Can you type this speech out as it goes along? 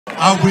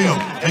I will.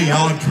 Hey,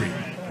 Audrey,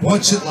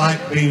 what's it like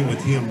being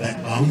with him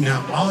that long?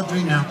 Now,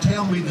 Audrey, now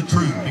tell me the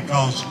truth,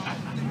 because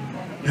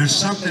there's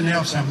something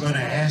else I'm going to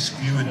ask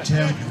you and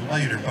tell you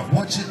later, but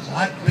what's it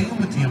like being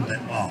with him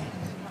that long?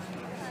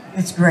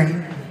 It's great.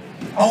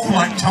 Oh,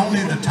 like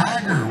Tony the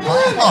Tiger.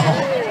 Wow.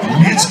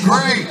 It's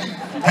great.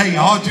 Hey,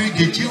 Audrey,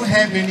 did you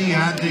have any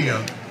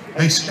idea?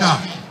 Hey,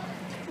 Scott.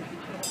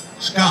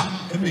 Scott,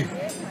 come here.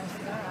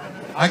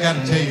 I got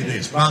to tell you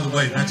this. By the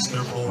way, that's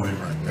their boy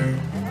right there.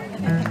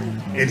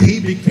 And he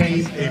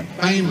became a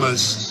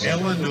famous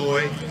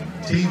Illinois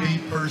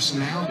TV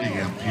personality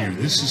up here.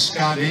 This is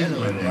Scott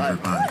Inland,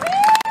 everybody.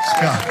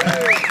 Scott.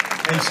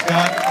 Hey,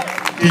 Scott,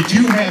 did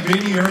you have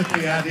any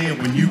earthly idea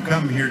when you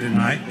come here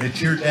tonight that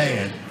your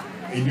dad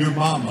and your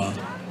mama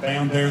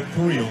found their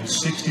thrill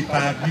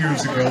 65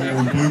 years ago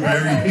on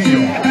Blueberry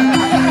Hill?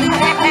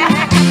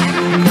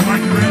 Are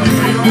you ready,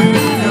 Bill?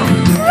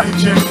 Hey,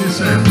 check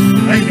this out.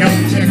 Hey,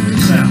 guys, check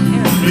this out.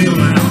 Bill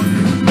out.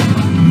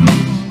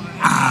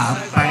 I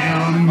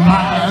found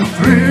my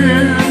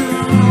thrill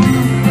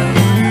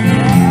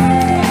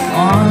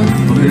on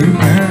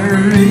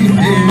Blueberry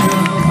Hill.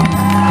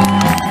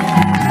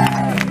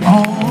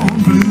 On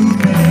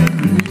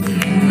Blueberry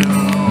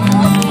Hill,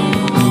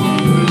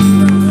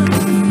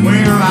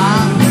 where I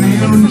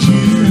found you.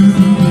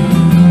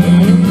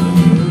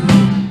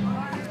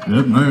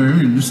 The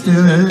moon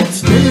stood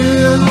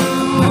still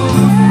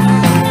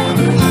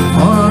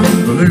on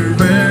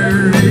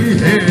Blueberry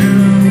Hill.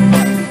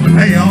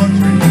 Hey,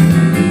 Audrey,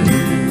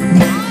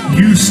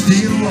 you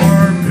still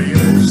are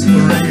Bill's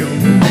thrill.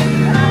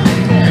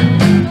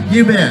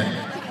 You bet.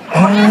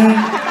 On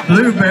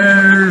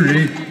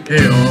Blueberry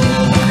Hill.